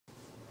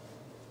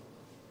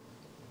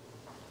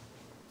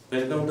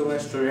Welcome to my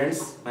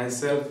students.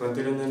 Myself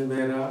Rathiranjan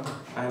Behra.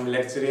 I am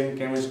lecturer in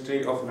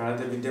chemistry of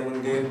Nalanda Vidya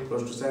Mandir,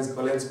 Close to Science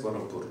College,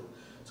 Berhampur.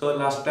 So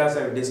last class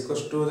I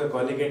discussed the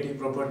colligative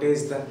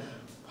properties, the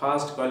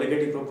first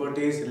colligative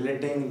properties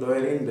relating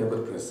lowering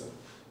vapor pressure.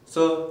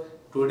 So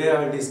today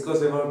I will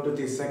discuss about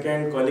the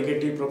second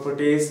colligative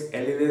properties,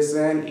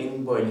 elevation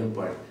in boiling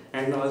point,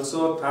 and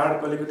also third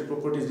colligative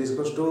properties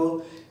discussed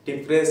to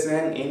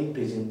depression in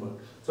freezing point.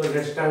 So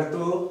let's start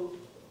to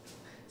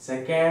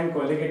second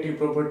colligative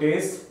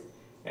properties,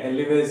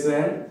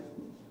 elevation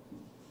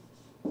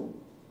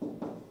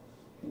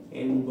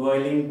in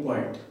boiling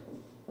point.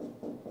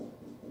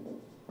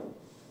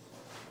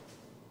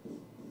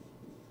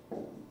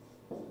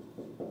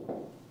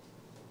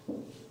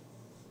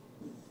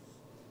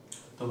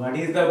 So what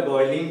is the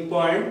boiling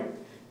point?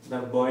 The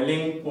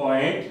boiling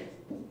point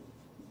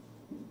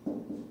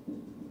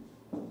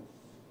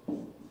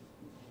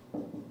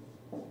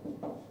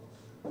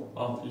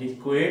of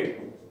liquid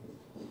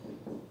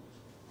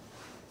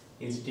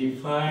is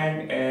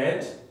defined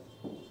as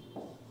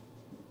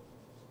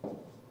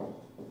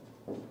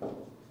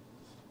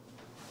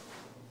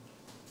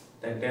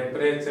the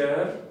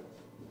temperature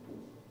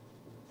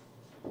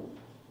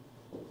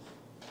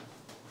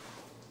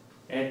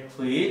at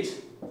which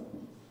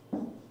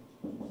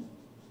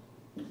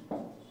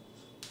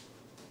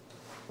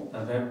the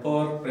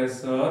vapor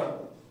pressure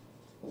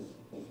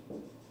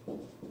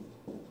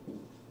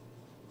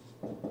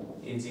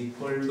is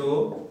equal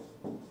to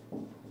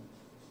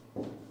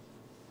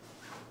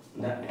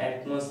the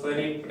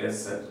atmospheric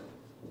pressure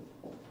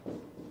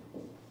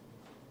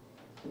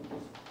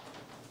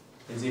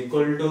is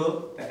equal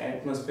to the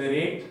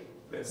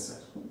atmospheric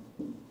pressure.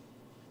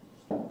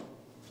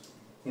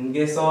 In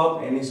case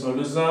of any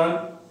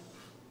solution,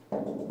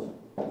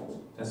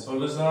 the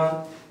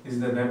solution is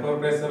the vapor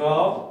pressure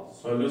of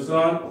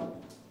solution,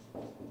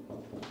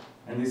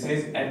 and this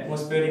is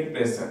atmospheric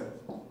pressure.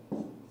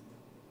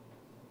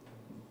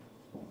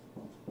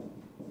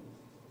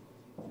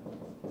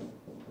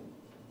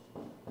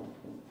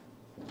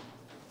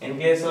 In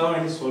case of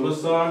any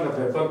solution, the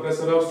vapor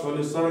pressure of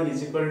solution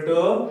is equal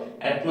to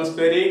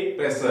atmospheric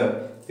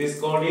pressure. This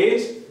code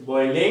is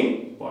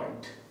boiling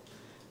point.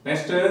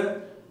 Next,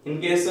 in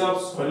case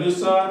of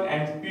solution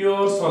and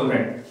pure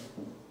solvent,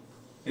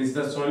 is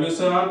the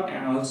solution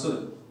and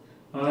also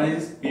known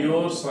as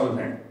pure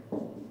solvent.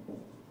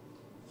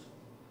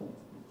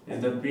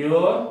 Is the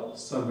pure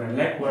solvent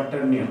like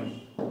water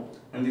neon,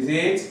 and this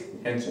is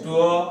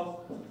H2O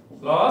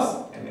plus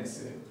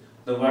NaCl.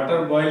 The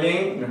water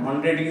boiling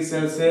 100 degrees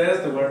Celsius,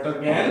 the water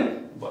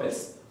can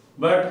boils.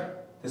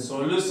 But the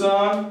solution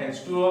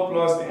H2O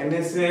plus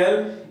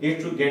NaCl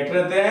is to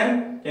greater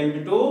than can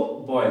be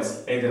to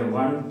boils either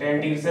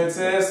 110 degrees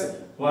Celsius,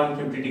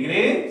 150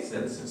 degrees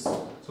Celsius.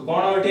 So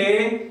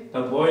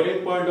the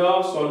boiling point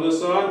of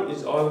solution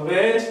is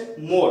always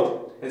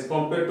more as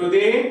compared to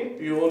the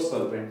pure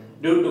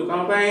solvent. Due to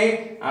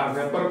combine our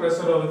vapor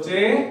pressure of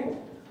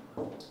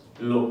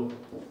low,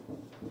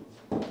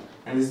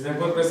 and this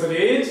vapor pressure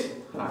is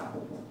high.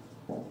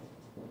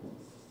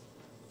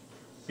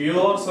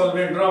 Pure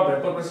solvent ro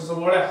vapor pressure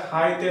सबले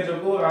high ते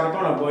जको are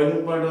cone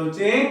boiling point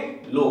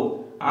होचे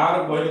low.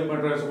 Our boiling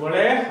point is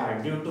सबले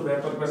high due to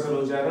vapor pressure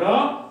होचे are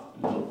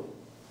low.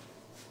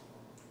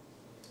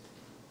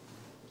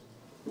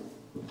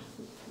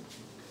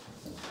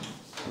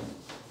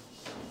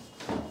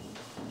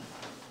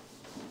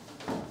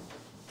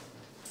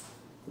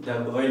 The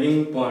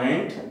boiling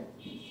point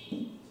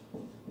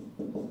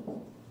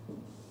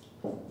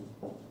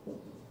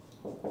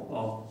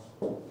of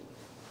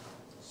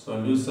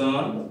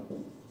solution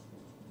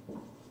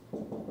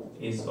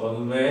is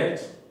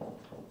always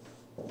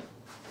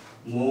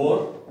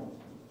more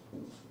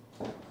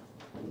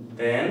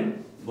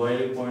than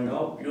boiling point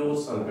of pure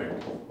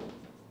solvent.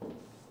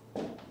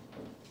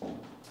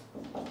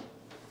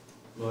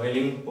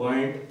 Boiling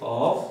point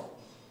of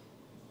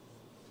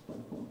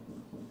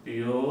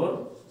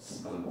pure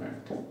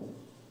solvent,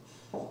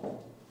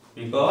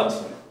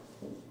 because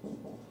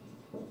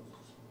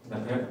the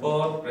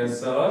vapor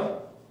pressure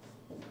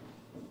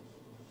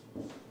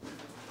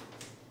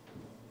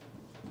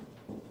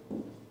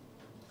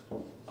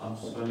of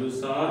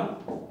solution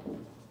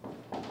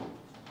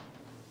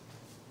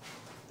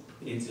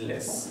is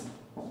less,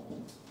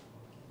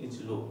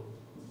 is low.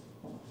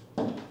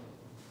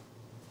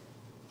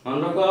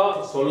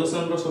 Another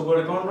solution ro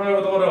सबले कोन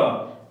रहबो तमरो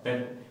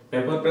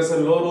vapor pressure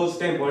low rules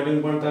time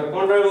boiling point tar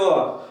kon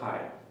rahebo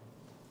high.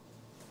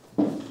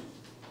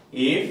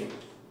 If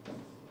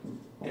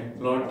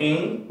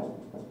plotting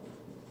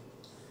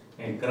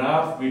a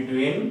graph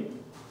between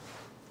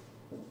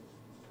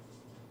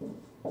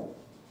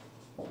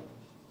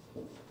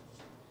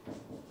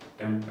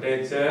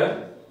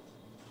temperature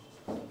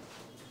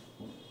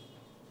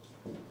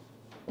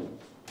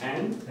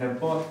and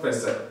vapor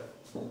pressure,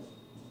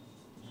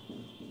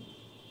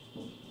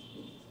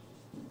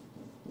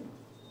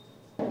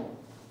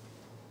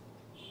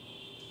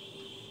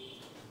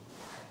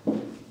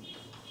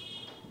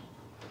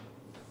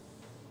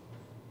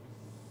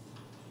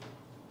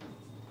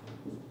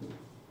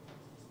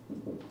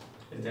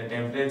 is the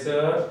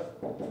temperature,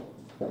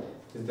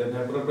 this is the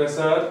vapor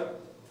pressure,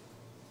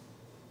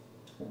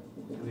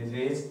 and this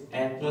is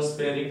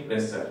atmospheric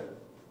pressure.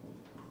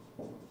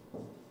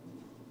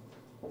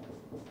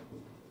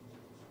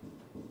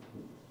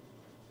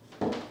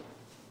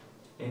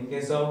 In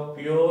case of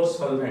pure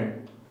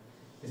solvent,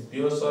 this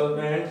pure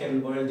solvent can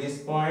boil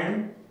this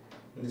point,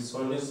 and the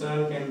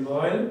solution can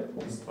boil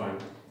this point.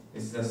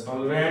 This is the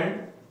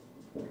solvent,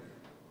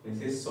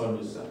 this is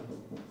solution.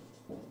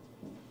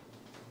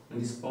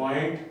 And this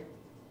point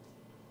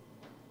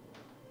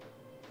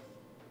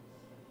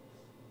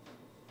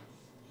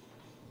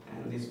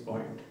and this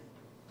point.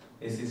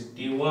 This is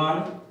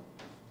T1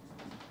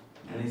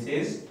 and this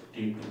is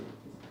T2.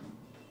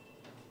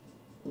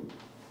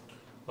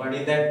 What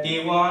is that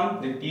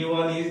T1? The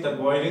T1 is the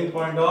boiling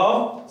point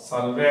of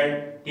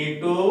solvent.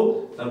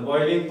 T2 the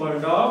boiling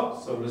point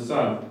of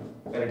solution.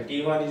 Where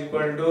T1 is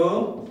equal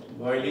to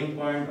boiling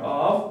point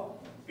of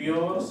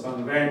pure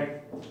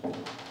solvent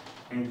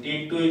and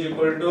T2 is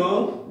equal to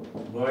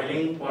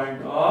boiling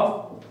point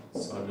of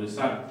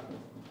solution.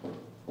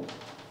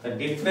 The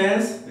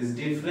difference, this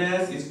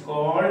difference is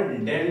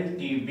called del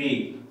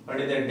Tb.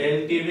 What is the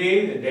del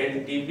Tb? The del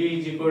Tb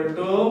is equal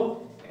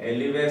to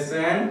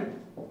elevation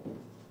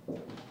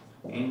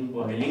in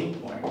boiling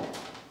point.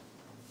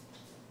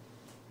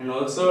 And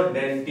also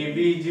del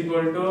Tb is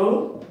equal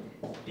to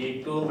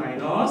T2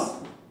 minus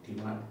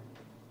T1.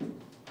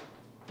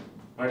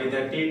 What is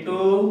the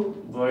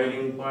T2?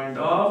 Boiling point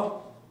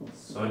of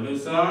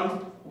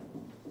solution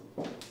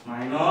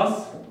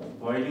minus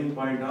boiling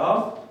point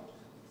of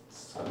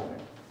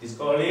solvent. This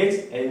called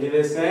is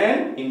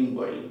elevation in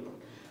boiling point.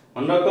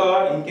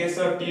 Undercut, in case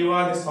of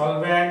T1, the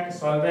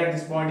solvent,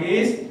 this point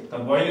is the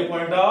boiling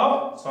point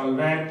of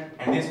solvent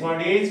and this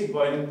point is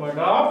boiling point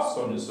of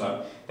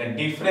solution. The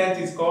difference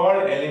is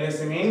called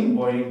elevation in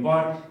boiling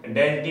point.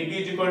 Del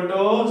Tb is equal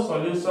to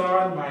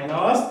solution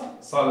minus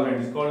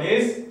solvent. This called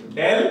is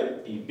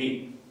del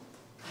Tb.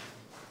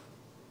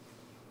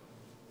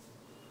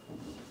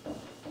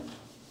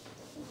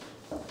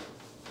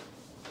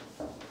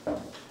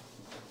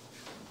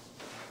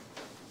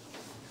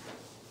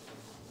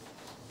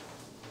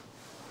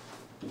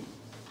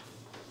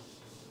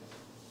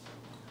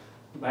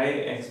 By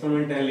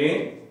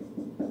experimentally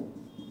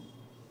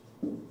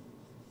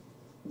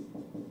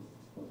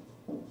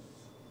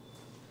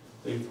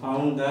we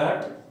found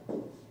that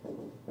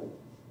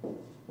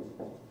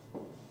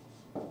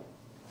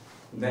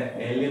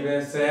the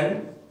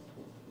elevation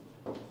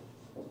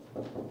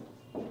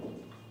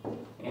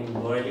in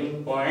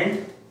boiling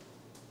point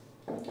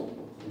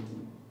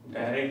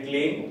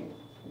directly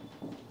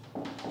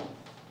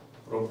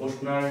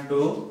proportional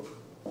to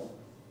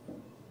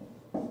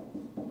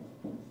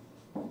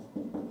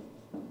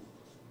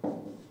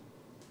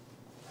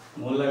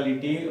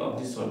molality of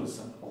the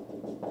solution.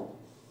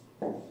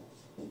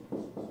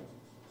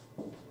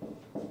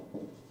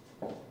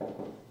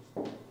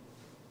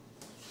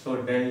 So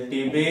del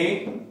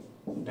Tb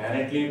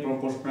directly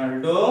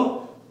proportional to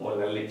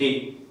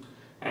molality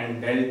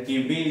and del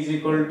Tb is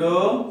equal to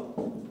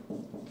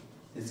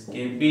this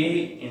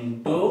Kb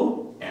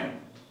into m.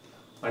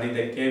 What is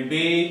the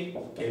Kb?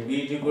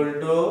 Kb is equal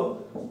to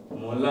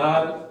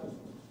molar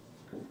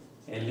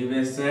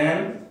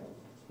elevation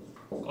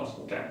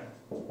constant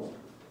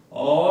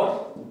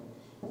or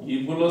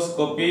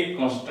ebullioscopic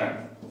constant.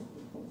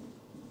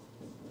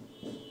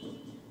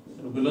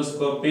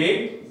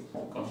 Ebullioscopic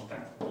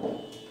constant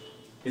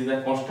is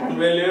the constant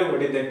value.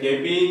 What is the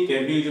Kb?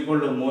 Kb is equal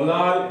to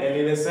molar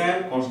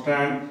elevation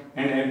constant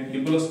and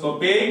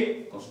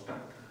ebullioscopic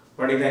constant.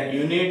 What is the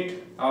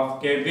unit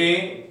of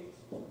Kb?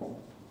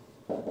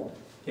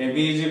 Kb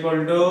is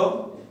equal to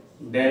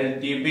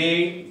del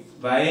Tb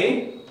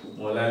by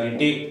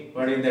molality.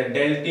 What is the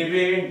del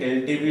Tb?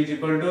 Del Tb is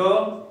equal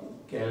to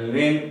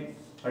Kelvin.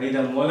 What is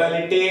the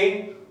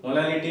molality?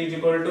 Molality is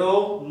equal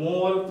to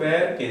mole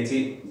per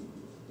kg.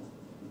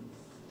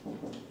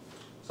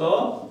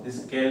 So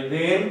this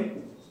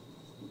Kelvin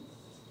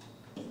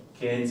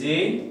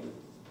kg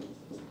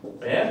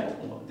per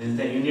mole. This is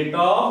the unit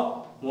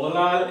of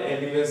molar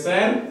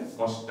elevation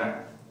constant.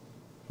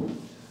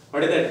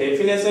 What is the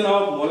definition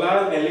of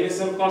molar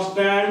elevation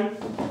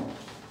constant?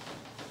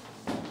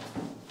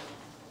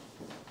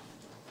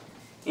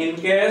 In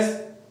case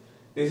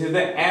this is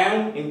the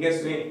m, in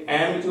case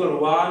m is equal to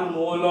 1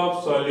 mole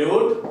of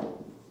solute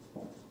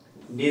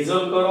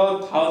dissolve करो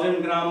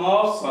 1000 gram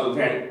of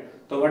solvent.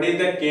 So what is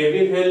the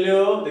Kb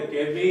value? The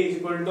Kb is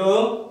equal to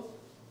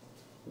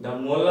the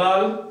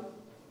molar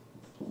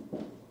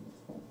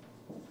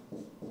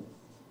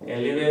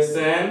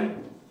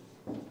elevation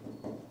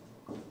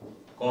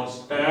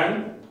constant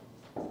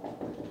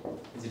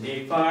is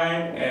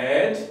defined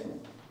as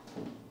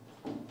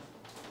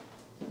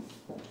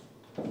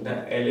the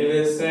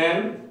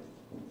elevation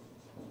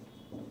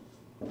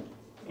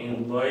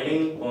in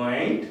boiling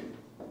point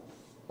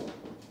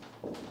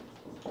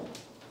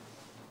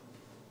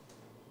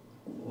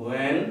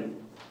when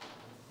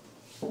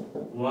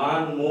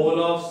 1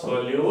 mole of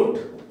solute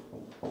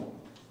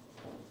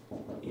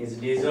is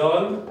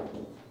dissolved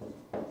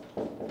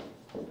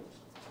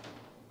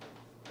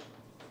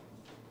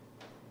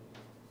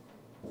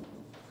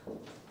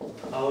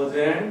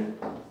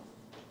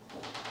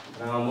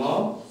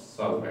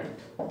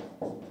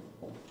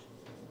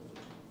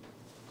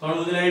कौन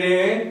बुझले रे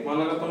मन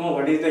तुम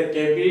what is the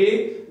Kb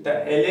the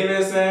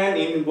elevation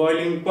in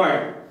boiling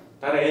point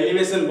तार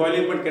elevation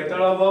boiling point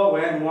केतला हो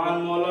when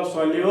 1 mole of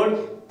solute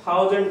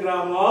 1000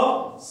 gram of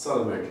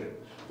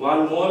solvent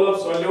 1 mole of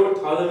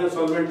solute 1000 of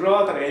solvent ro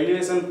तार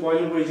elevation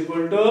boiling point is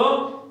equal to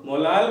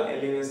molar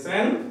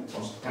elevation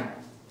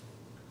constant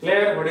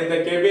clear what is the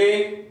Kb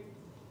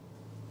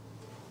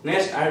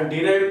next I have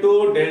derived to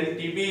del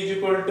Tb is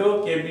equal to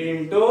Kb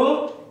into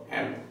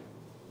m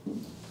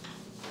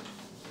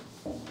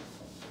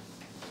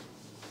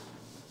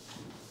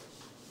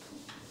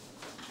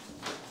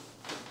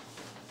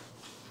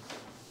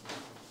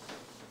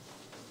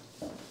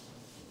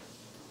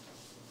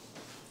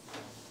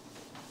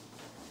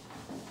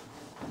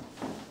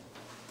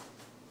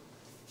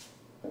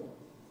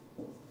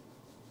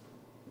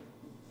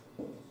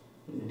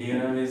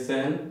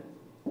derivation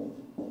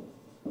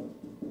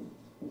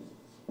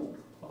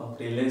of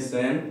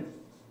relation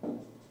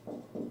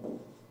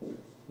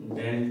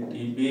del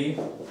Tb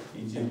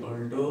is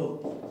equal to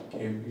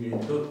Kb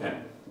into m.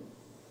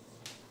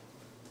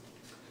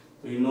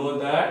 We know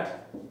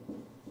that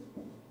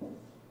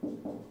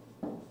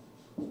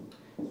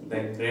the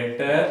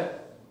greater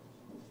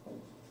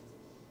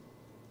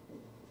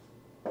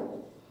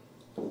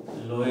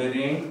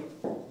lowering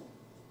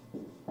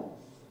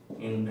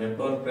in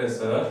vapor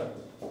pressure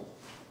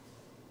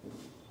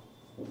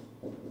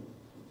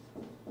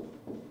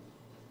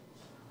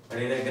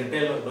what is the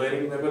greater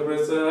lowering vapor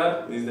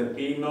pressure is the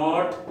P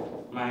naught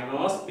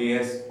minus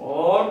Ps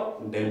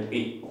or del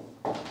P.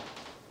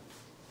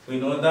 We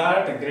know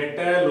that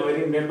greater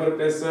lowering vapor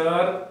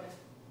pressure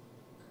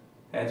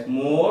has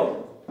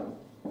more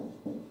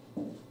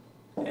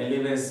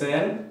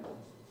elevation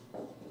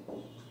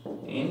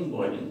in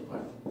boiling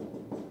point.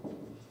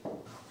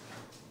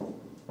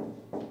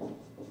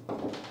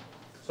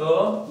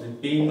 So the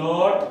P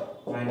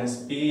naught minus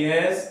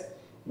Ps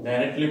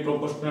directly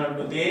proportional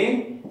to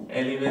the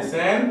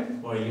elevation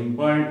boiling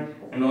point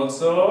and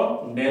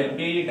also del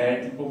P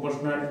directly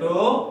proportional to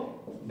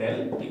del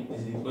P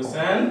is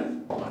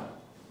equation 1.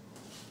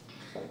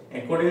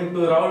 According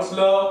to Raoult's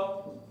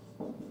law,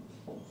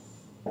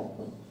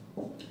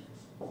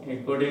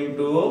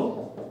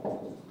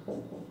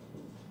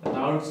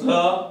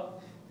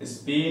 is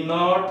P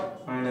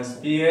naught minus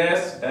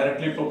Ps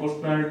directly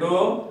proportional to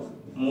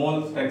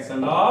mole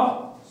fraction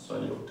of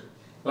solute.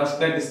 Last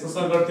time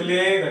discussion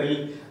करथिले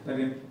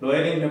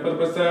lowering vapor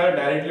pressure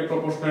directly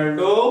proportional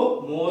to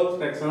mole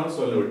fraction of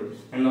solute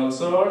and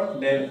also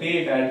del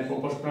P directly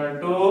proportional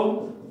to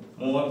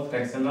mole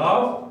fraction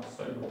of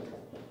solute.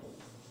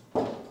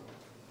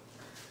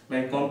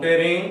 By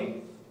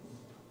comparing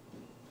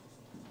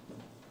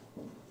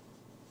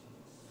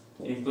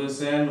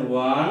equation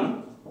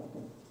 1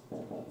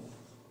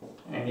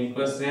 and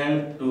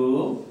equation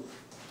 2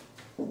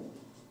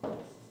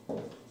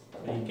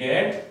 we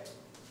get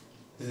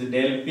this is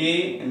del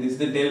P and this is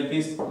the del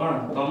P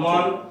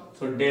common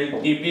so del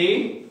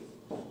Tb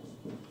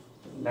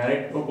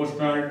direct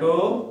proportional to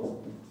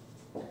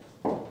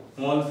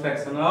mole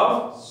fraction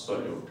of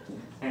solute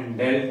and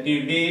del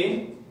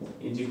Tb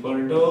is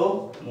equal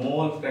to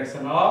mole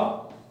fraction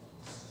of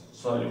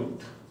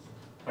solute.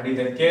 What is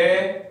the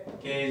K?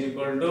 K is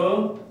equal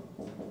to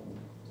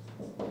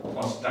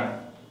constant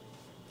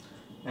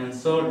and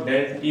so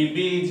del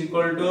Tb is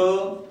equal to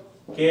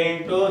K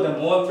into the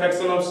mole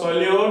fraction of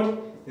solute.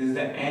 This is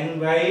the n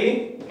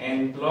by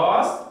n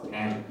plus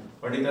n.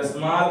 What is the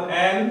small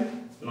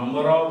n?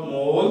 Number of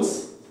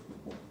moles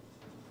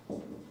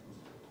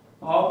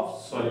of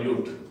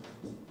solute.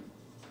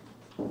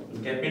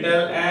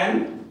 Capital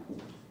N,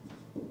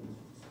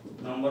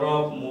 number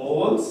of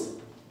moles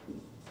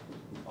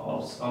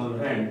of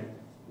solvent.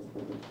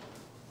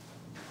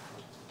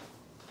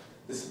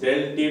 This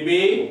del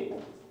Tb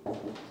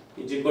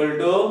is equal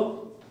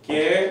to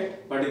K,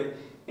 but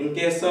in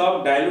case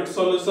of dilute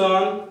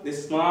solution,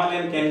 this small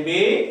n can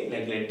be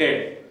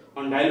neglected.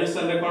 On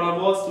dilution,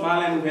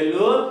 small n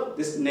value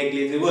is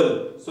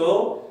negligible.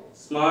 So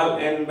small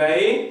n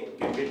by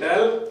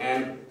capital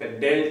N. The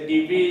del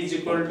Tb is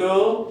equal to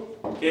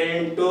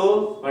K into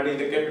what is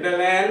the capital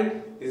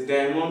N? Is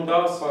the amount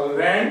of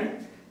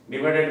solvent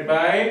divided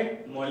by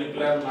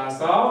molecular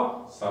mass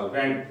of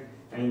solvent.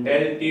 And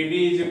del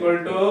Tb is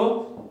equal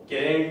to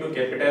K into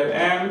capital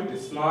M,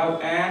 this small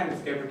n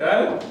is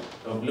capital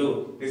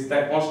W. This is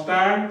the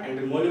constant and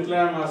the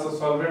molecular mass of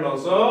solvent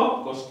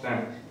also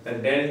constant. The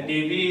del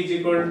Tb is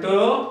equal to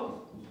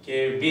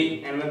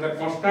Kb, another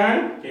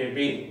constant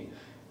Kb.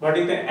 What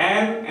is the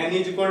n? N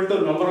is equal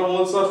to number of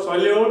moles of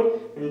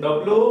solute and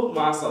W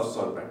mass of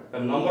solvent. The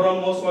number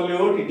of moles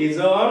solute it is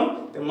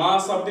on the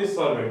mass of this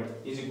solvent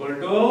is equal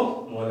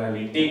to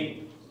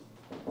molality.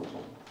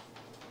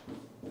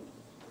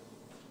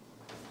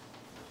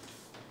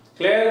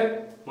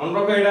 Clear? Man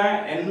rokho eta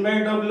n by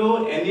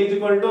W, n is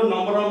equal to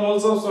number of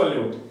moles of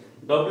solute,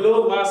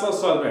 W mass of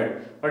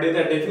solvent. What is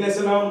the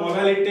definition of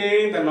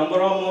molality? The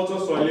number of moles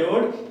of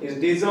solute is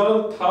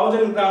dissolved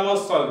 1000 gram of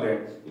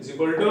solvent is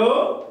equal to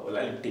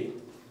molality.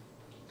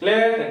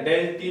 Clear? The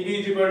del Tb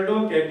is equal to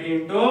Kb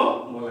into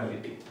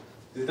molality.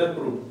 This is the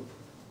proof.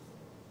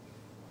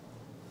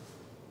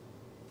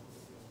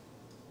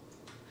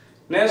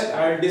 Next,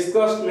 I will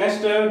discuss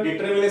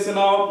determination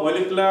of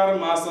molecular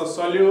mass of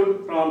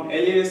solute from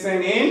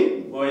elevation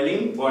in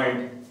boiling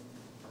point.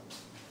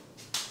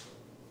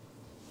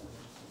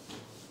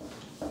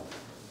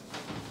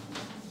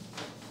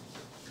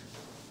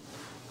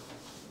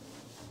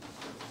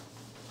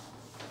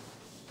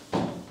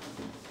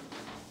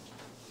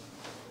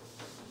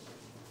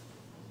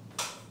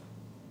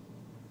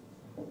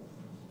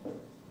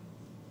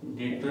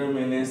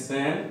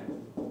 Determination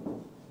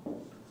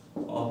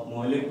of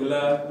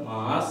molecular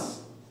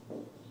mass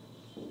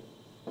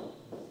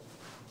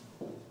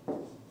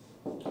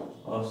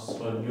of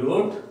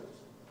solute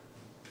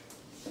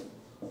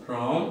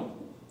from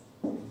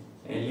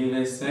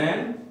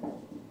elevation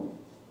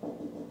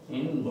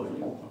in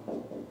boiling point.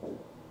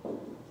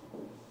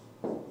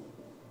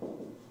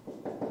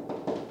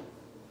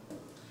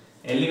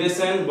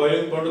 Elevation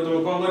boiling point to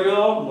तुम कौन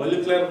करियो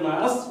molecular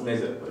mass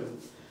measure करियो.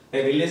 The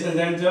relation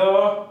जानचो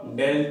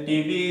del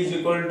TB is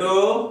equal to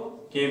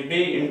Kb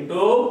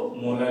into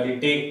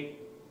molality.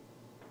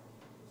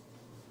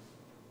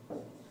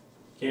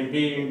 Kb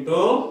into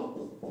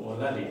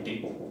molality.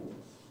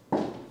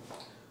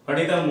 What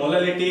is the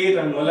molality?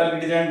 The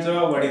molality जानचो.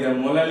 What is the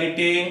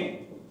molality?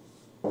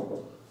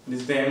 This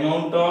is the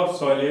amount of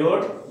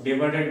solute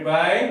divided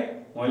by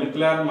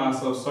molecular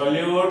mass of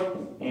solute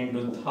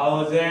into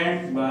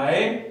 1000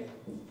 by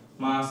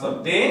mass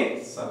of the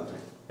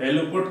solvent.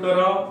 Value put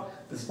करो.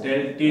 This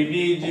del TB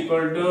is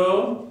equal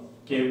to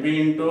Kb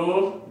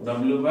into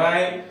W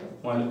by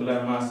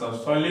molecular mass of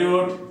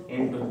solute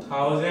into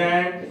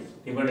 1000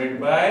 divided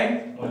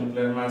by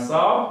molecular mass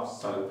of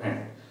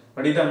solvent.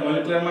 What is the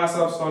molecular mass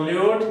of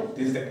solute?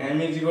 This is the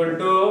M is equal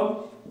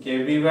to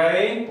Kb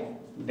by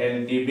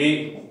del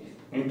TB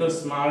into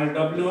small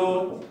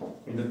w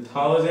into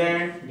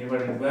 1000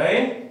 divided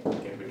by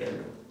capital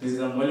W. This is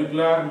the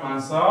molecular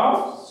mass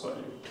of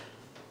solute.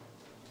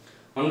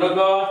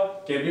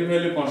 Kb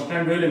value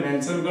constant value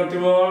mention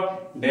करतिबो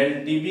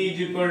del TB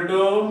is equal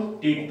to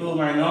T2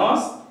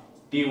 minus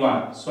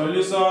T1.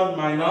 Solution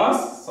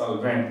minus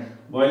solvent.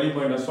 Boiling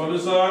point of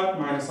solution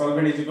minus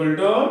solvent is equal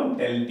to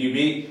del TB.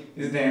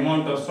 This is the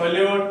amount of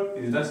solute.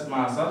 This is the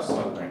mass of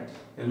solvent.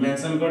 This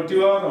mention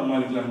करतिबो the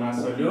molecular mass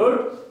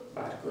solute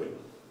बाहर करियो.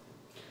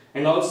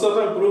 And also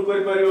to prove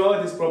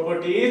kariyo this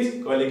property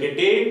is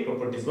colligative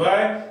properties.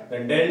 Why? The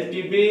del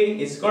TB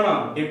is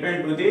gonna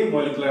depend to the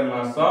molecular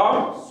mass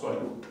of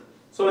solute.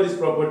 So this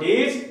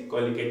property is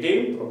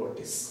colligative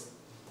properties.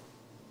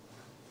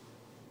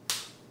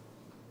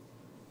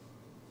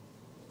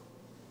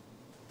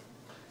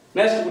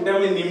 Next, we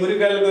have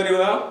numerical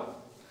kariyo.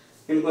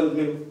 In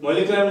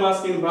molecular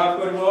mass in बाहर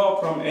करियो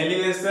from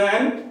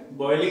elevation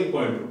boiling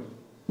point.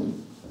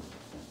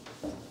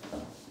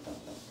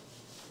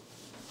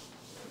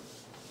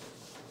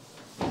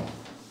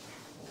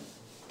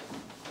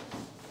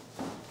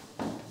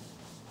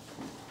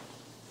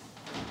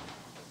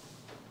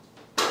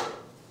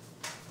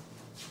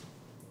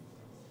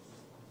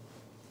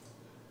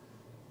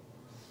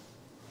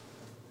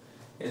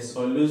 A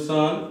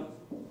solution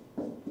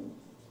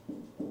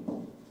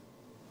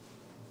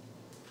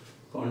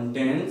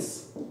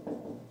contains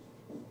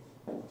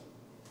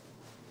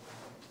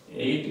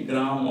 8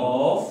 gram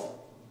of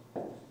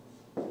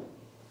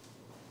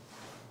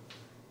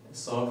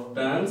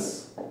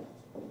substance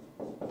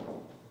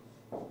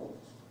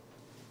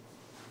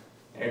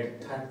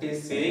at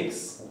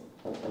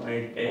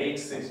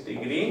 36.86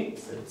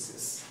 degrees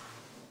Celsius.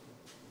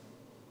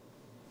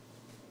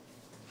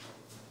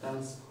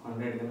 Times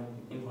 100 gram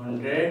in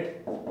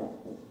 100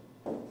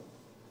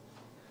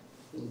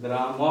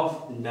 gram of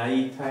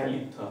diethyl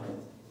ether.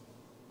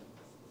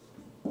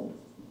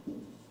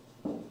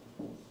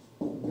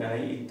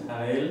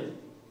 Diethyl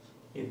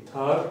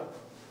ether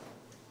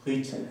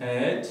which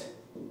had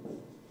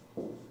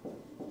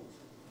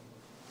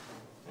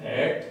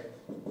at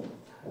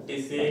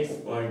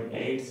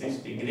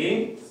 36.86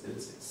 degrees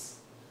Celsius,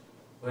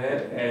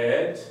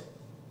 whereas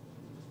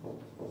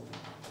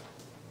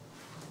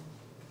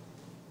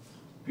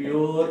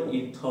pure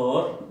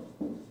ether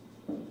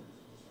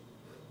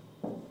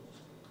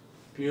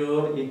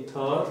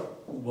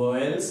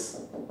boils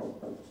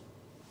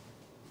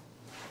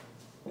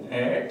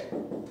at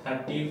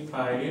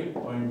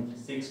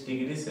 35.6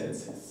 degrees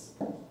Celsius.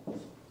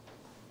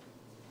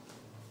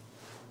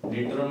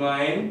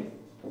 Determine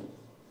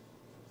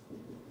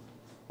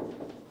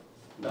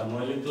the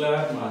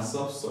molecular mass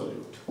of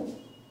solute.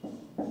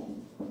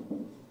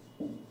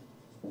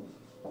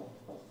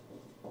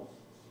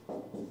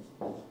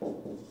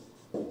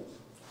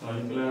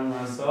 Molecular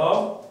mass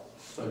of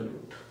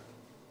solute.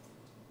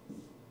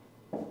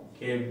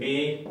 Kb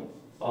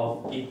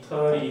of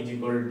ether is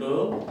equal to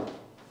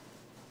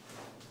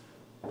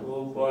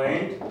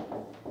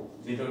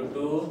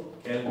 2.02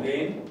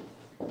 Kelvin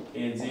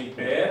kg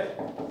per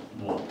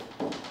mole.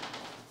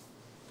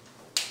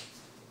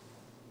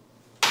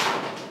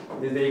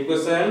 This is the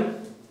equation.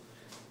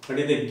 What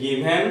is the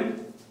given?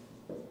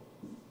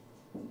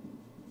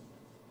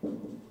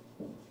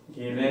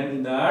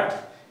 Given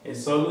that a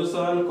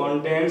solution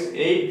contains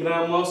 8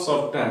 gram of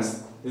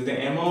substance. This is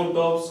the amount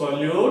of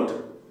solute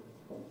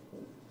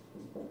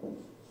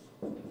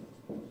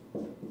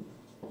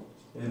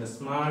in the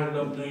small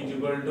w is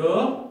equal to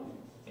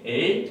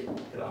 8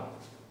 gram.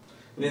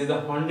 This is the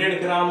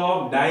 100 gram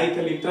of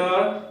diethyl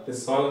ether. The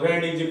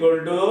solvent is equal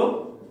to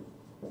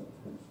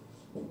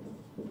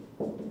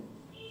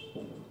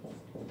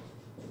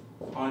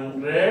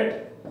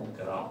 100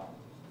 gram.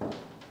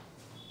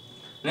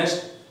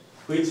 Next,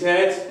 which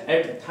has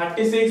at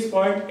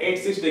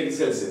 36.86 degrees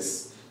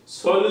Celsius.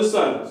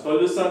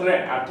 Solution रे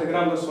 8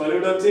 ग्राम रो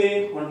solid अछि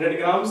 100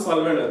 ग्राम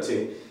solvent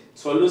अछि.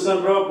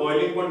 Solution row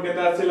boiling point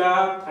केता आसिला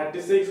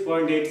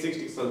 36.86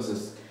 degree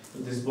Celsius.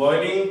 This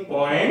boiling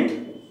point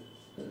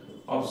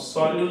of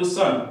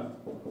solution,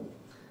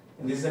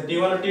 this is a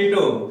T1 or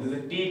T2, this is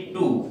a T2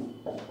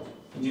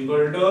 is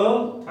equal to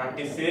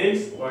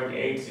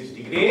 36.86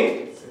 degree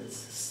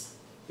Celsius.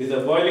 This is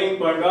the boiling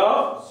point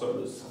of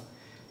solution.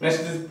 Next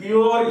is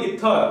pure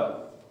ether.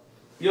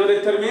 Pure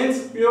ether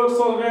means pure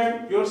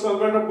solvent. Pure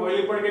solvent of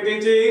boiling point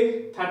केते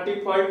छै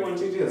 35.6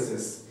 degree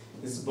Celsius.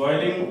 This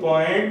boiling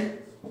point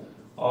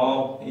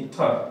of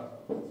ether,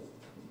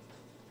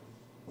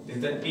 this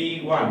is the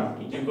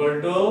T1 is equal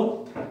to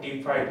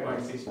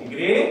 35.6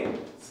 degree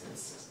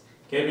Celsius.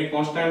 Kb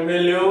constant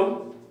value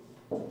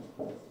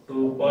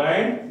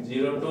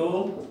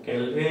 2.02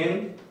 Kelvin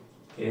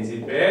kg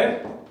per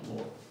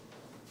mole.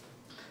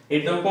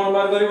 It the kon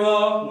bar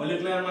karibo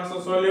molecular mass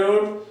of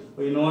solute.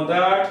 We know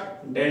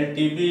that del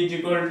Tb is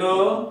equal to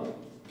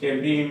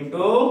Kb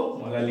into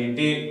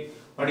molality.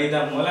 What is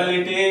the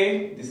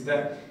molality? This is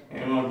the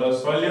amount of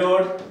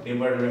solute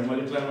divided by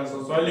molecular mass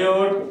of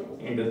solute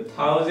into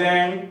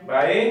 1000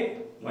 by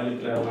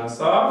molecular mass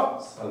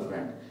of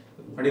solvent.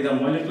 What is the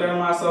molecular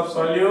mass of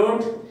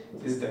solute?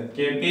 This is the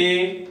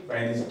Kb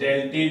by this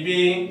del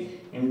Tb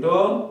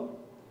into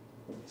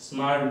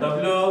small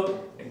w,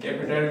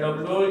 capital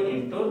W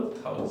into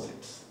 1000.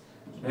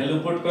 Value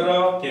put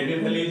करो.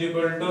 Kb value is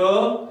equal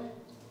to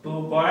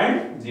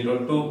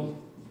 2.02.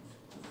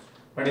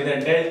 What is the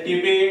del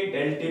Tb?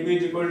 Del Tb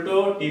is equal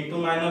to T2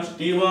 minus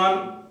T1.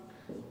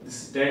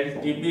 This del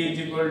Tb is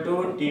equal to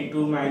T2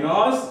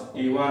 minus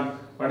T1.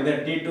 What is the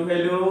T2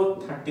 value?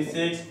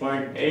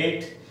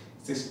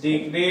 36.86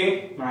 degree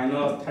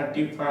minus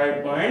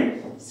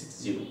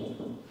 35.60.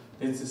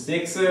 This is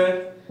 6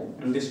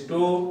 and this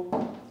 2.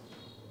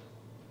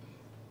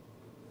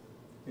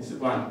 This is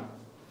 1.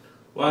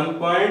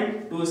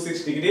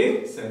 1.26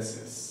 degree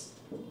Celsius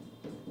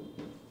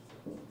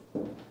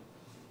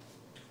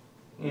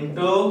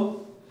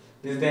into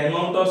this is the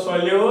amount of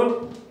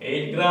solute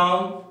 8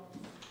 gram,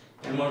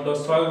 amount of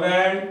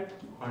solvent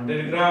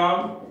 100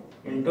 gram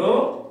into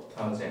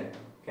 1000.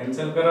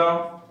 Cancel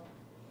करो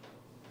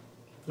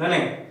ना.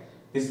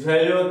 This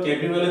value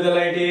Kb value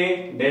दलाइटे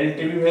del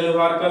Tb value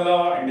बाहर कर लो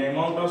and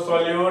amount of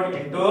solute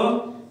into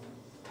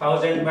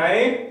 1000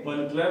 by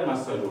molecular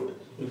mass solute.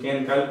 You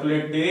can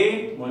calculate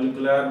the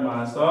molecular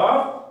mass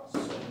of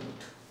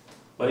solute.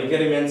 परीक्षा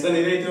रे mention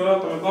हे दैथियो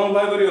तमे कोन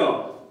bye करियो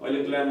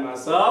molecular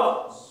mass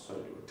of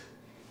solute.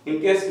 In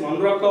case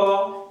मन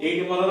रखो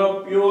 8 मन रो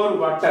pure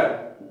water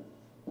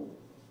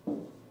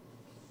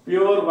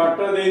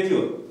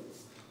दैथियो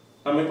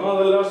तमे कोन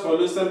गलो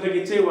सॉल्यूशन रे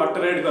किछि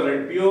वाटर ऐड करे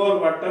pure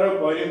water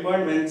boiling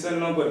point mention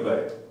न कर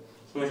पाए.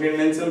 सो से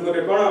मेंशन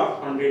करे कोन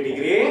 100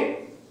 degree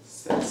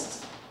Celsius.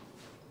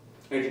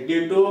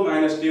 T2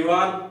 minus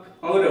T1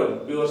 और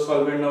pure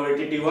solvent now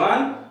T1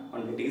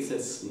 100 degree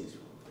Celsius.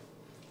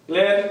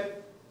 Clear?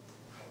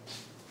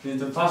 This is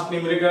the first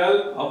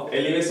numerical of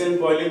elevation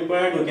boiling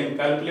point. We can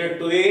calculate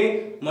to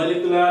the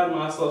molecular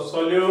mass of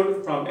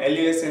solute from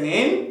elevation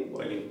in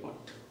boiling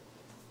point.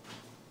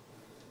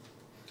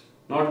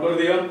 Note कर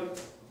दिया.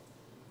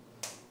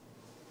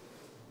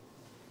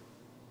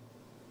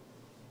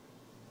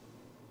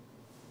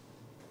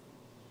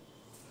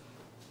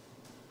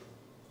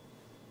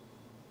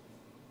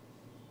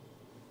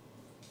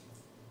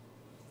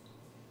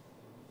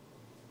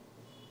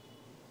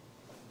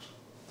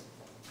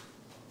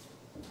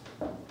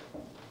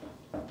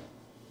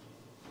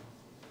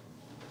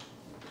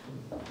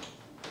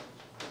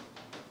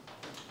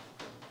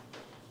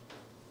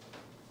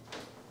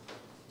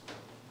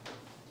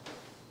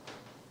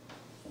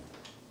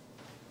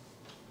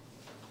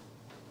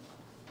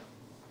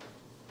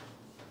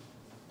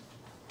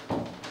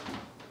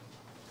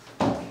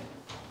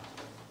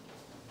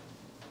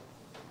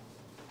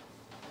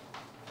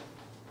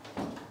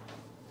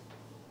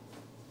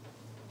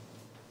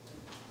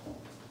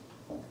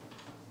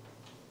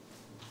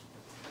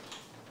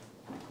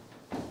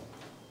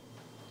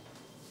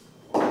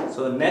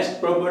 So next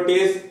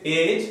properties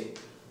is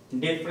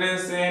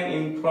depression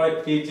in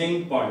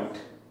freezing point.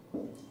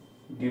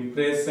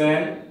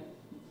 Depression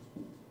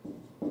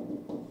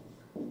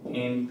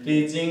in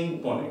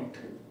freezing point.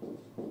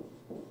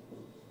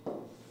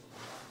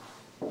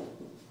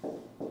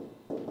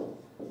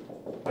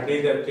 What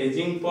is the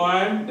freezing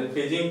point? The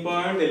freezing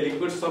point, the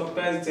liquid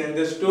substance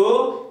changes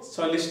to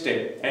solid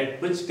state. At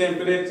which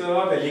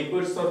temperature the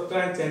liquid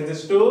substance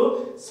changes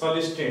to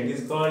solid state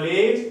is called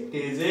as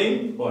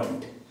freezing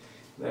point.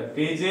 The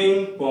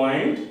freezing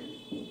point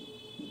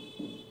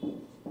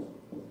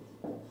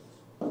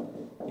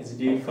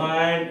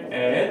defined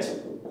as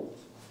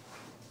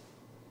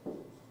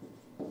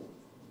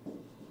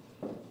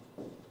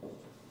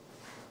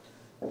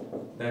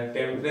the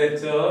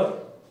temperature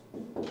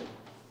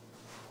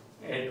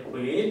at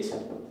which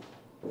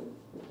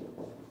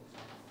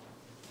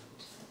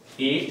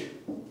heat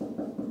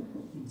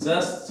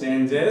just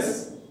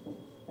changes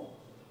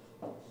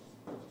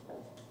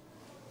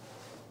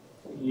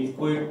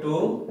liquid to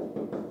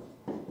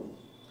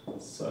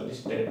solid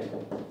state,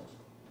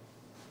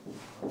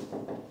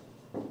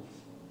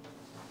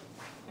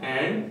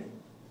 and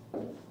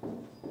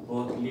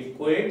both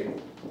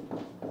liquid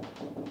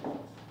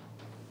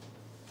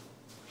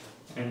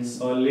and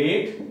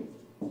solid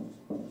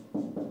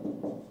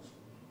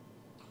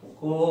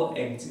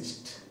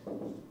coexist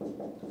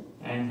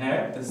and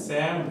have the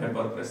same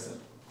vapor pressure.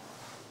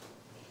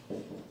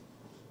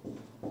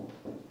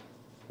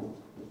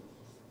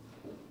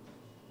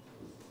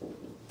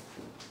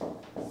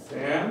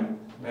 Same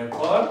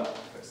vapor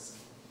pressure.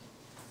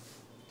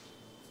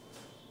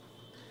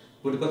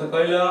 Good kotha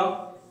kahila.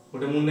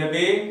 Good mu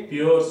nebe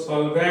pure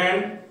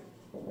solvent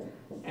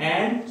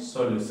and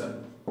solution,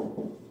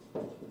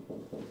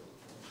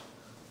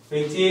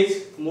 which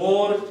is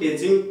more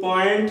freezing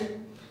point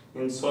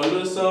in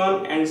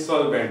solution and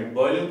solvent.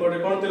 Boiling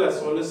point kon thila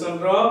solution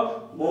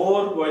ro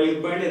more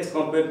boiling point as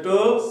compared to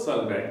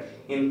solvent.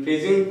 In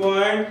freezing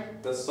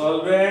point the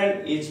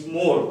solvent is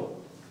more.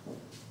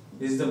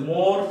 This is the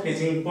more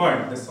freezing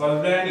point. The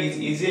solvent is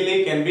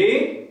easily can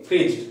be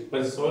freezed,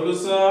 but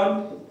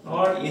solution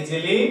not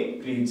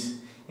easily freeze.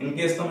 In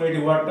case of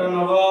water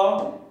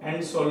nava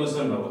and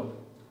solution nava,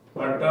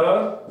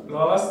 water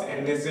plus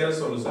NaCl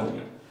solution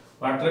here.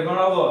 Water kon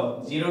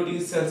habo 0 degree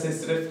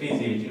Celsius re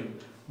freeze hejiyo,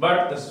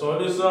 but the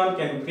solution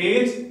can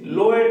freeze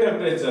lower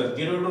temperature.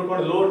 0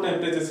 to low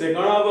temperature se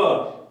kon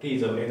habo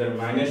freeze habo, either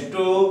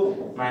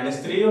 -2,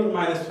 -3 or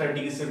 -5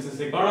 degree Celsius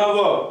se kon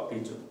habo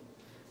freeze.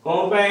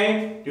 Kon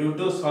pai due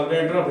to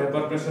solvent ro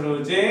vapor pressure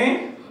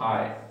hoje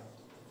high,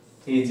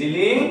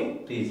 easily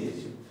freeze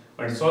hejiyo,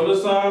 but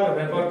solution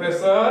vapor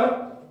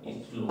pressure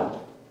is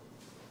low.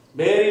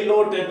 Very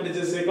low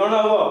temperature se kon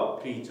habo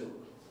freeze.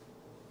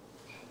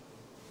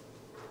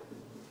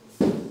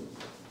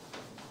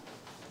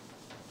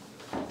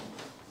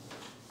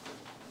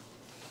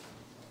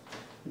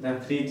 The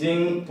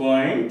freezing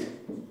point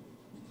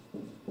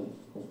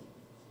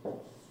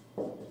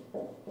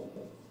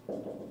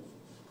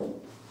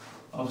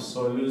of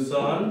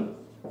solution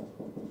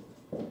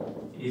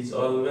is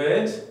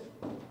always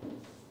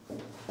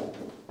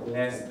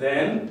less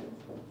than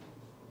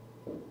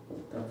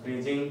the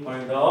freezing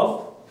point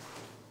of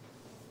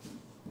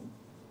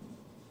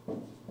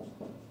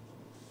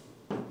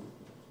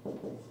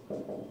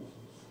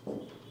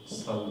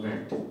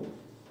solvent,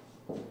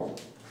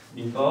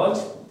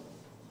 because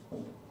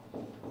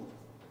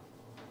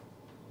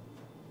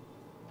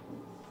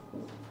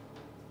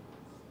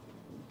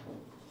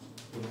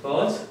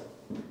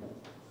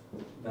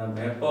the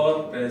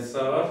vapor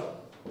pressure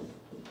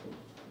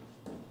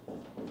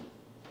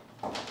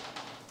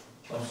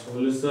of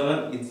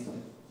solution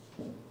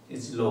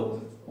is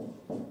low.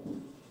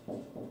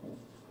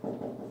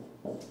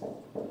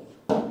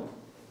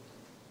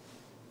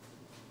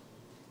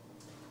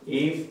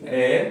 If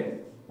a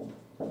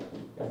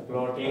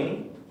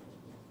floating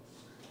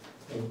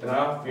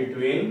graph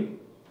between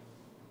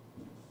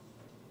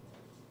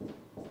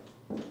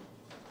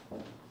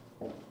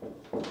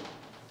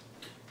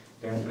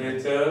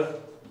temperature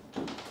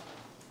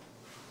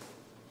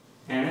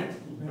and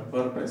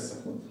vapor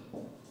pressure,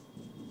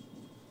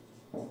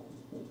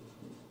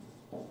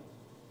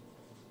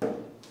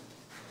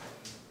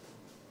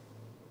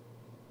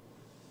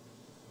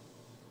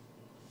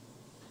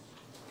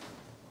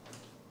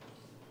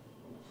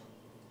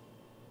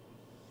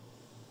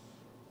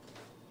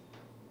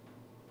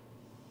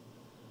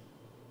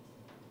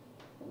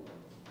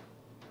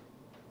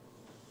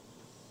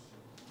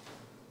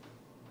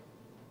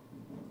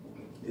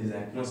 this is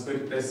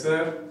atmospheric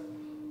pressure,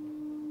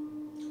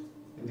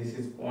 this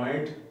is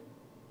point,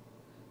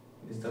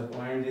 this is the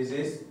point, this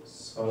is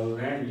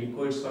solvent,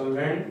 liquid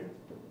solvent,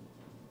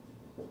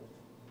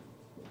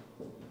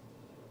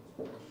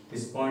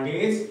 this point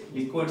is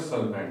liquid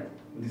solvent,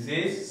 this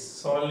is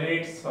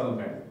solid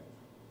solvent,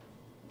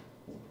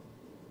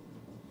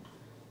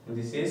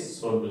 this is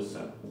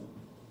solution.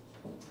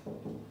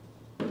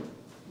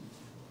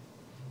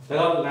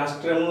 Now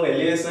last time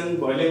elevation,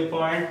 boiling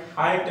point,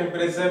 high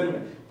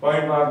temperature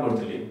point बाहर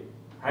करथली.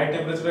 High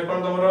temperature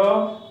cone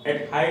तमरो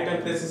at high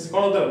temperature से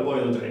कोन होता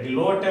boil होता है.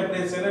 Low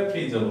temperature रे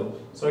freeze हो.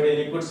 So it is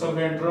liquid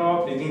solvent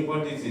drop, freezing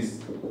point this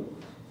is,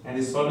 and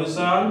the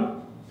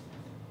solution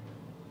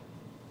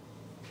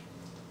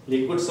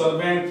liquid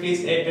solvent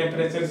freeze at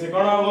temperature से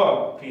कोन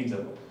हो freeze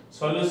हो.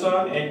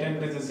 Solution at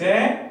temperature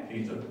से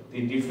freeze हो.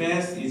 The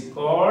difference is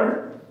called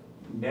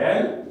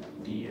del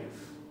TF.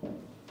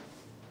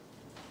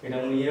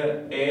 Down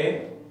here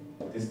A,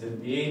 this is the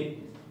B,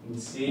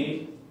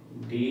 C,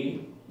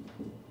 D,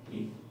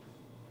 E.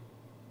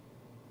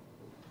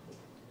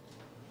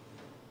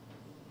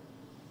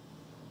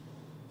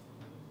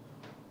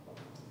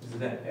 This is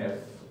the F,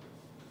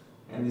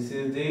 and this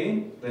is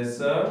the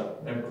pressure,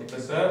 vapor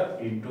pressure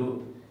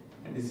P2,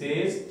 and this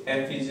is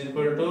F is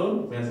equal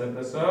to vapor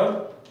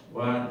pressure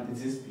 1.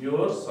 This is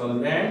pure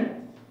solvent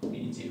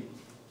P0.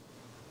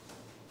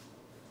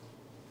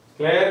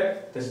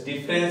 Clear? This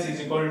difference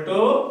is equal to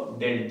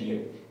del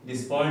T.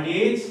 This point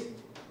is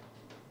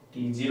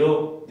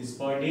T0. This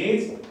point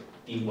is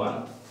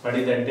T1. What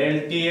is the del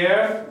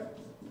TF?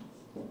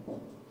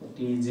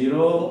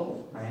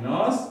 T0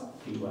 minus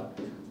T1.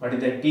 What is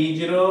the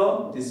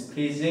T0? This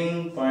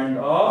freezing point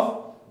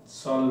of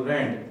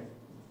solvent.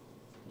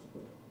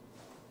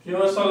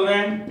 Pure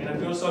solvent, in a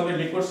pure solvent,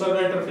 liquid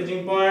solvent or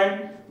freezing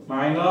point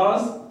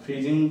minus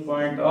freezing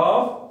point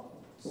of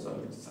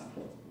solution.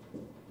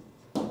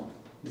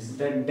 This is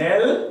the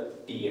del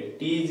T.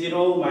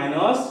 T0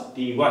 minus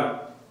T1.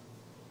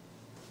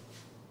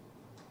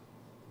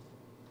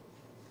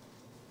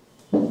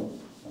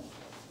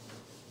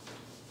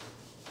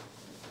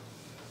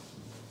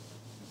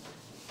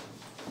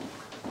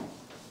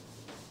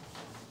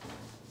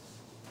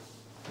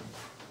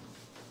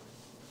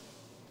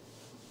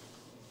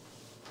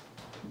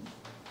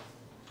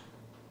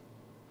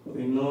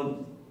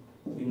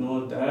 We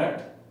know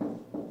that,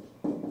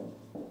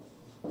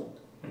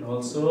 and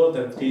also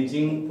the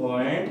freezing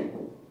point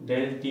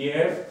del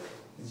TF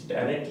is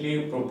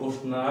directly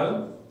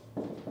proportional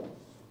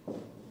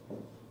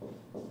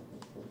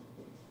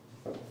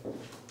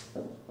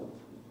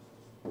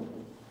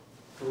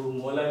to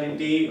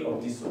molality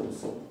of the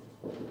solution.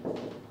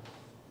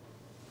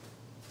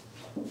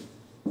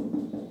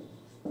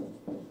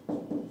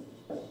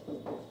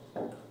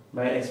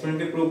 By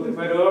experimental proof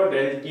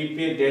del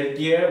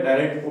TF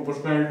directly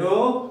proportional to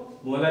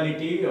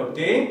molality of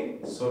the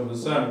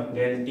solution.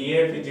 Del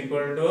TF is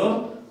equal to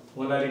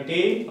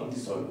molality of the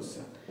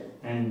solution,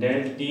 and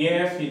del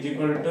TF is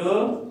equal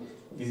to,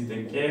 this is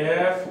the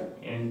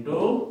Kf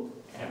into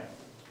M.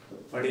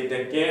 What is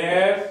the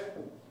Kf?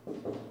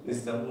 This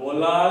is the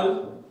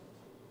molal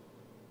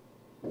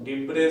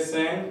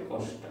depression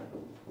constant,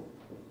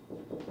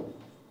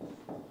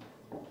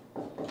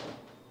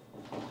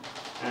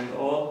 and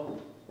O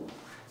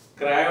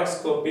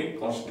cryoscopic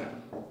constant.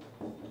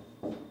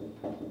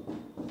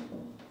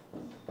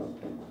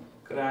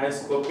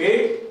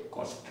 Cryoscopic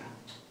constant.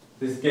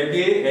 This can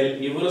be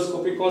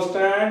evoloscopic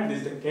constant.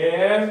 This is the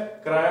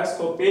Kf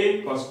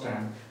cryoscopic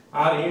constant.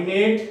 Our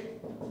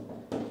unit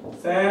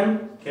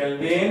same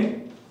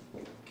Kelvin,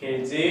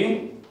 kg,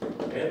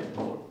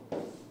 L.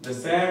 The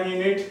same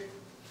unit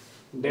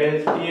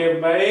del TF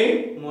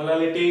by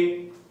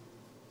molality.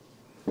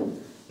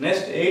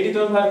 Next, 80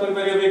 to बाहर कर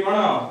परियो भी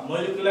कौन?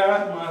 Molecular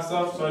mass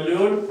of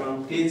solute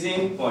from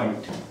freezing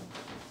point.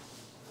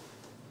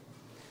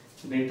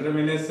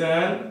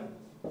 Determination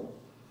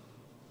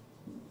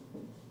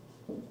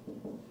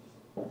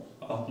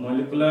of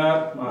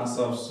molecular mass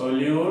of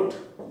solute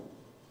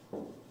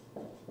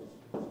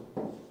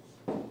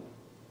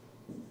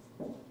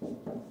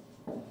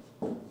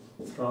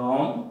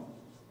from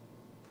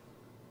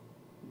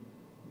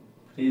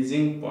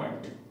freezing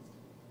point.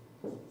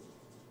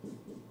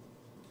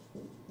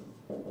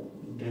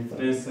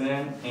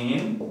 Depression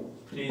in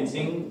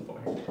freezing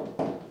point.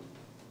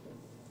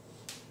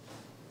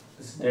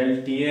 This del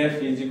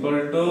TF is equal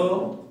to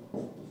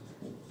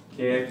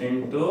Kf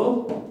into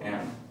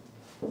M.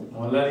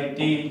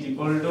 Molarity is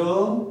equal to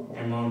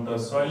amount of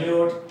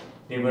solute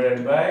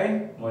divided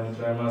by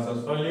molecular mass of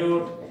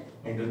solute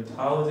into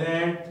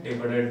 1000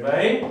 divided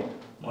by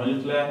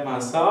molecular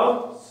mass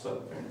of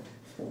solvent.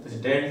 This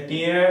del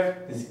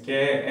TF is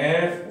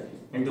Kf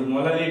into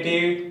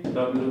molarity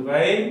W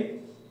by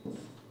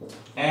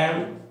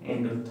M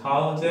into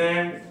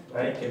 1000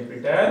 by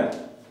capital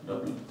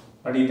W.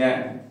 What is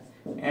that?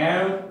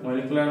 M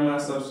molecular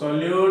mass of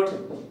solute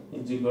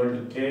is equal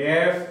to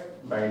Kf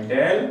by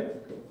del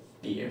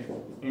TF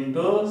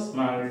into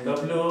small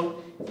w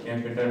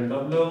capital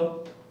W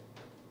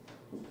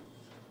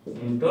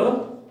into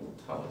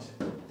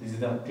 1000. This is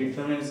the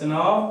determination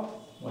of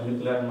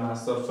molecular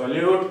mass of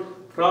solute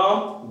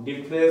from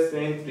depressed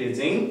in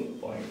freezing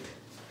point.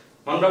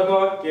 मन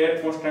रखो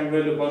K constant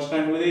value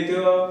constant हो दी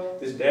थी.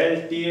 This del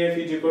TF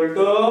is equal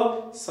to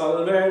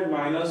solvent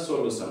minus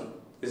solution.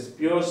 This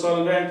pure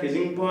solvent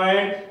freezing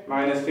point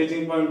minus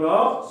freezing point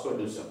of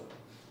solution.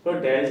 So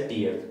del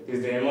TF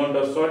is the amount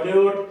of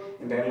solute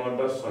and the amount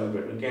of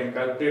solvent. We can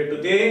calculate to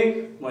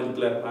the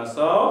molecular mass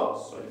of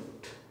solute.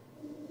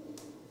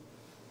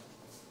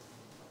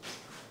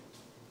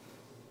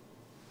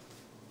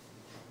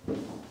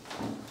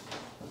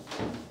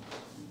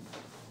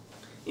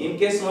 In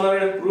case we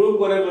prove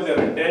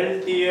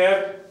del TF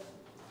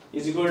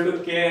is equal to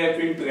Kf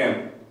into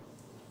M.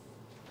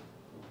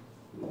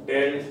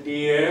 Del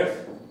TF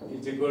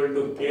is equal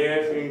to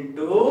Kf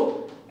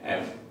into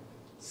M.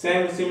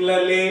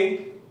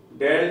 Similarly,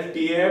 del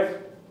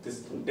TF, this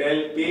del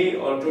P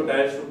also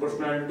directly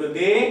proportional to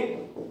the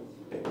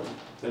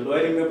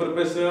lowering vapor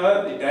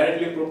pressure is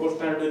directly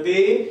proportional to the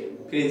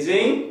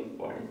freezing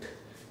point.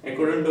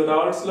 According to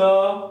Raoult's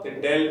law, the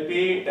del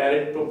P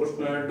directly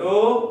proportional to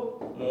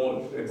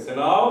mole fraction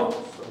of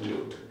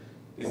solute.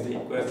 This is the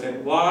equation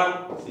 1,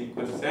 this is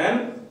equation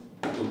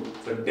 2.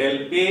 So del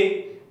P,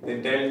 the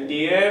del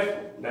TF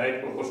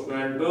direct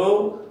proportional to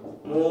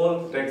mole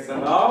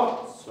fraction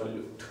of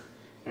solute,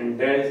 and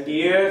del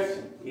TF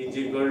is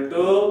equal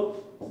to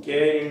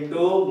K into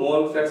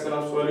mole fraction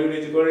of solute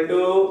is equal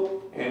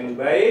to N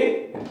by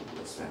N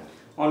plus 1.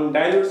 On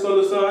dilute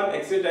solution,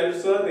 excess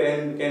dilution,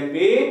 then can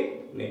be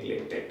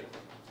neglected.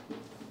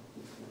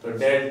 So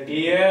del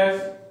TF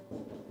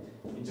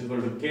is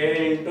equal to K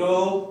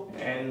into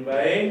N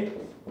by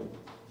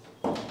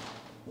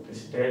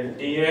this del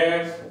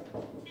TF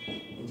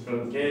is equal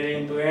to K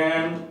into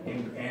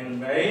N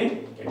by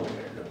capital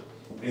L.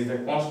 This is the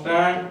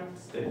constant.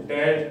 The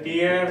del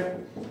TF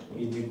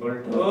is equal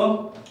to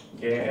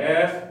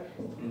Kf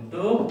into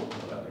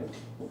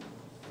molarity.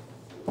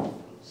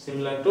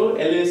 Similar to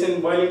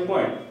elevation boiling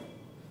point.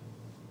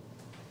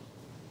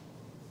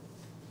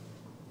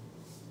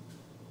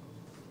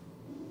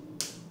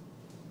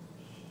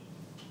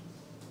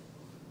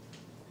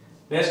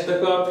 Next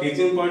देखो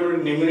freezing point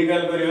और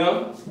numerical करियो.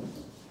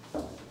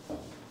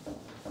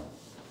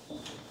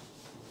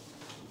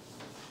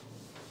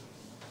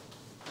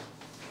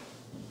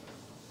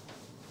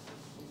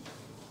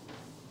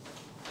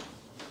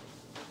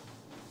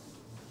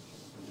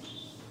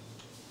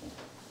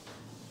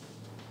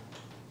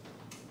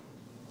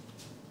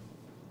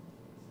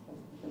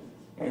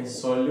 A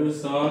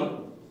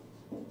solution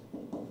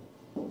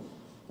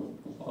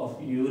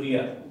of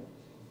urea.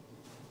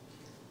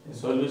 A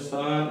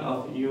solution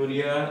of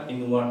urea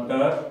in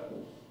water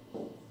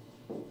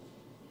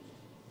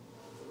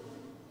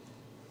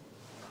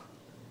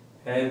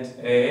has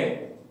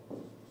a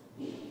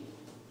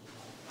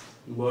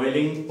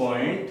boiling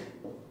point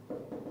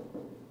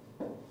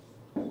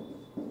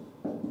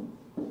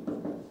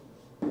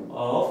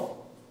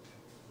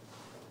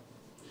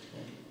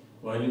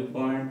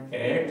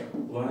at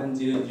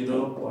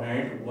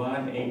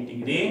 100.18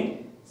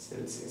 degree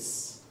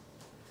Celsius.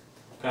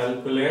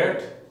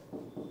 Calculate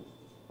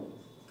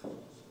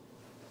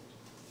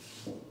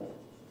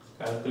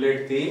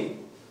the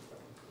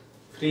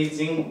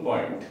freezing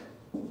point.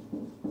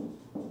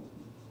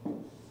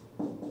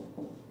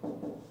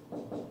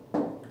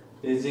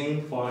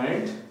 Freezing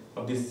point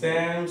of the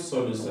same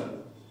solution.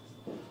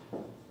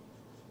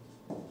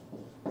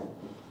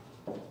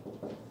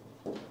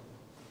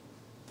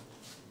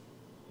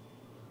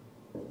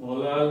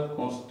 Molar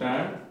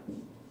constant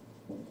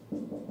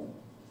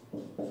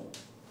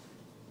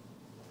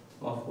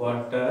of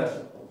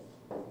water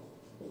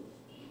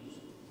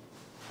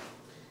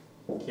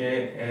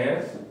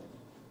Kf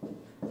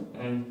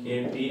and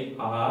Kp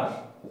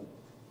are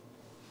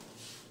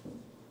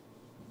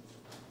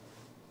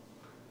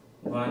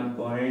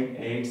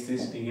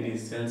 1.86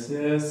 degrees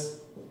Celsius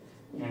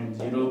and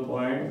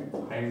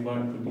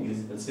 0.512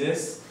 degrees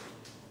Celsius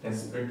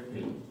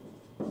respectively.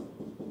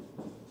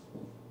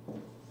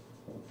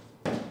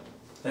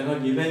 देखो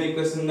given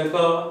equation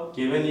देखो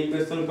given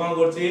equation कौन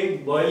करछि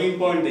boiling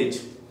point देछ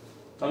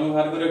तमे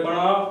बाहर करे कोन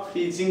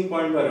freezing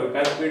point बारो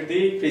calculate the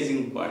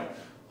freezing point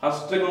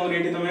first कोन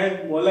रेटी तमे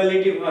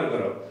मोलालिटी बाहर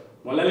करो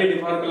मोलालिटी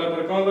बाहर कला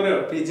पर कोन करो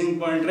फ्रीजिंग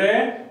पॉइंट रे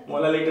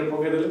मोलालिटी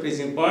पके देले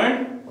freezing point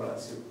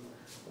पड़ासी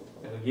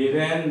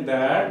given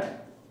that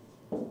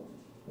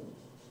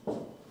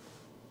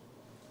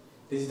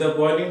this is the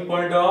boiling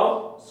point of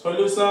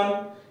solution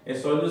a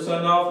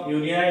solution of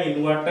urea in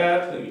water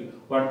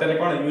water रे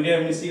कोन यूरिया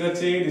मिसी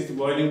गछि this is the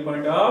boiling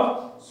point of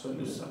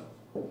solution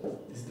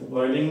this is the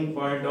boiling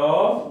point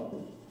of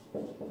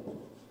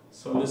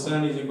solution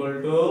is equal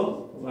to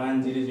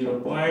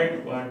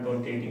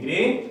 100.120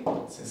 degree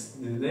this is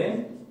the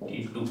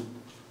T2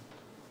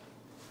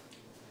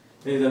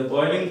 this is the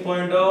boiling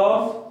point of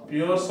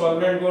pure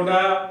solvent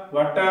goda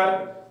water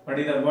what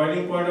is the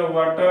boiling point of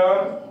water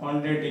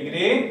 100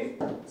 degree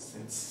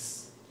Celsius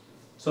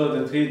so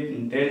the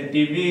del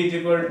TB is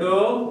equal to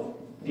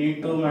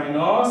T2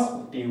 minus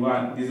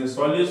T1. This is a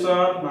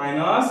solution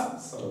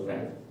minus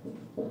solvent.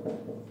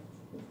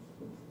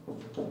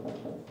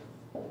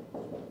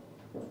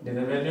 The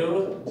value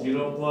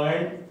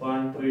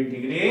 0.128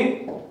 degree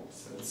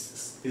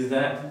Celsius. This is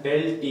the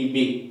del TB.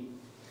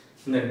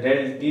 The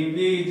del TB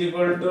is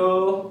equal to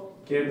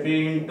Kp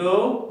into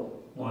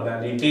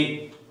molarity.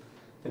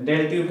 The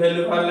del T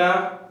value is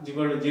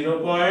equal to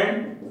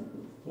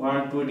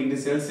 0.12 degree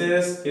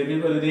Celsius. Kp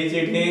value is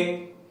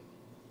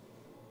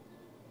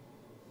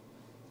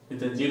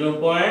with a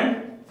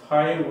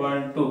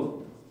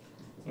 0.512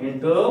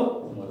 into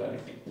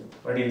molarity.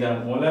 What is the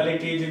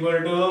molarity is equal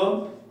to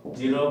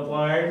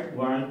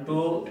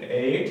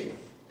 0.128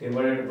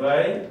 divided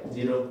by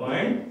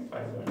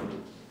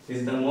 0.512. This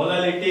is the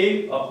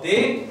molarity of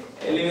the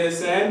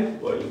elevation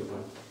boiling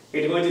point.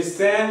 It goes to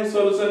same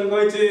solution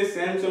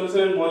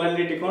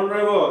molarity kon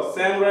rahebo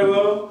same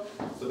rahebo.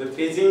 So the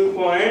freezing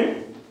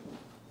point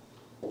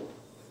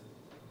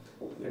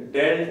the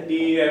del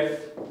TF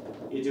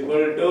is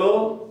equal to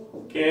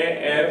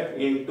Kf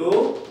into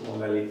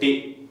molality.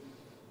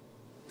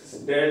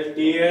 Del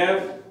TF,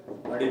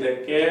 what is the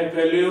Kf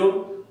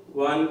value?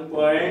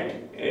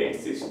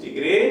 1.86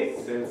 degree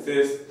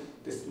Celsius.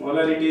 This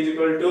molarity is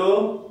equal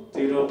to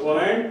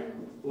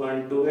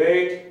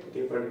 0.128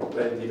 divided by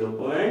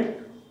 0.2.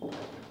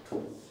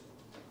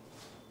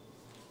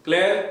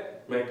 Clear?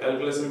 By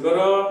calculation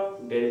करो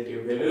del T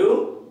value.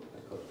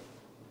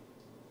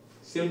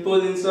 Simple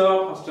ଜିନିଷ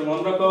first मन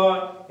रखो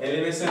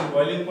elevation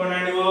boiling point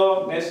आनिबो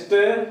next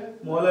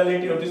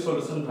molarity of the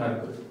solution बाहर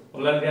करो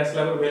molarity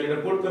आसला पर value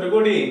put करो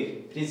कोडी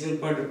freezing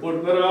point put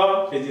करो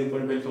freezing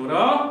point value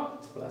तुम्हारा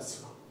plus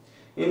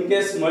in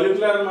case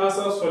molecular mass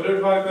of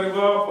solid बाहर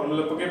करबो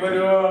formula पके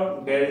परियो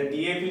del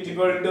TF is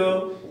equal to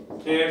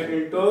kf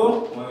into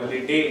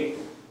molarity.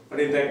 What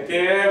is the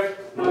kf?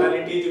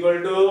 Molarity is equal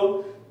to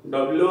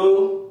W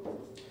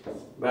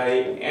by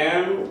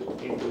M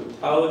into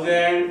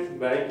 1000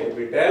 by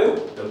capital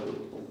W.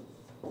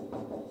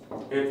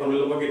 ये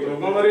formula पके तुम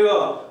कौन करियो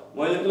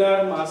molecular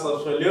mass of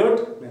solute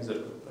measure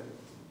करो.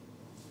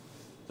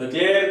 So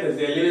clear,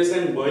 the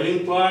elevation,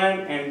 boiling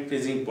point and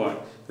freezing point.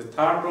 The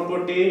third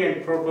property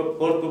and fourth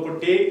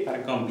property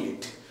are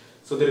complete.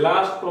 So the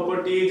last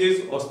property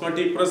is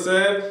osmotic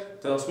pressure.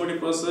 The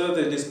osmotic pressure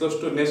is discussed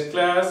to next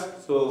class.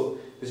 So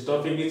this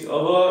topic is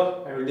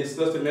over. I will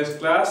discuss the next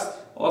class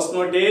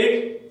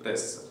osmotic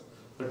pressure.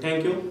 So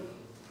thank you.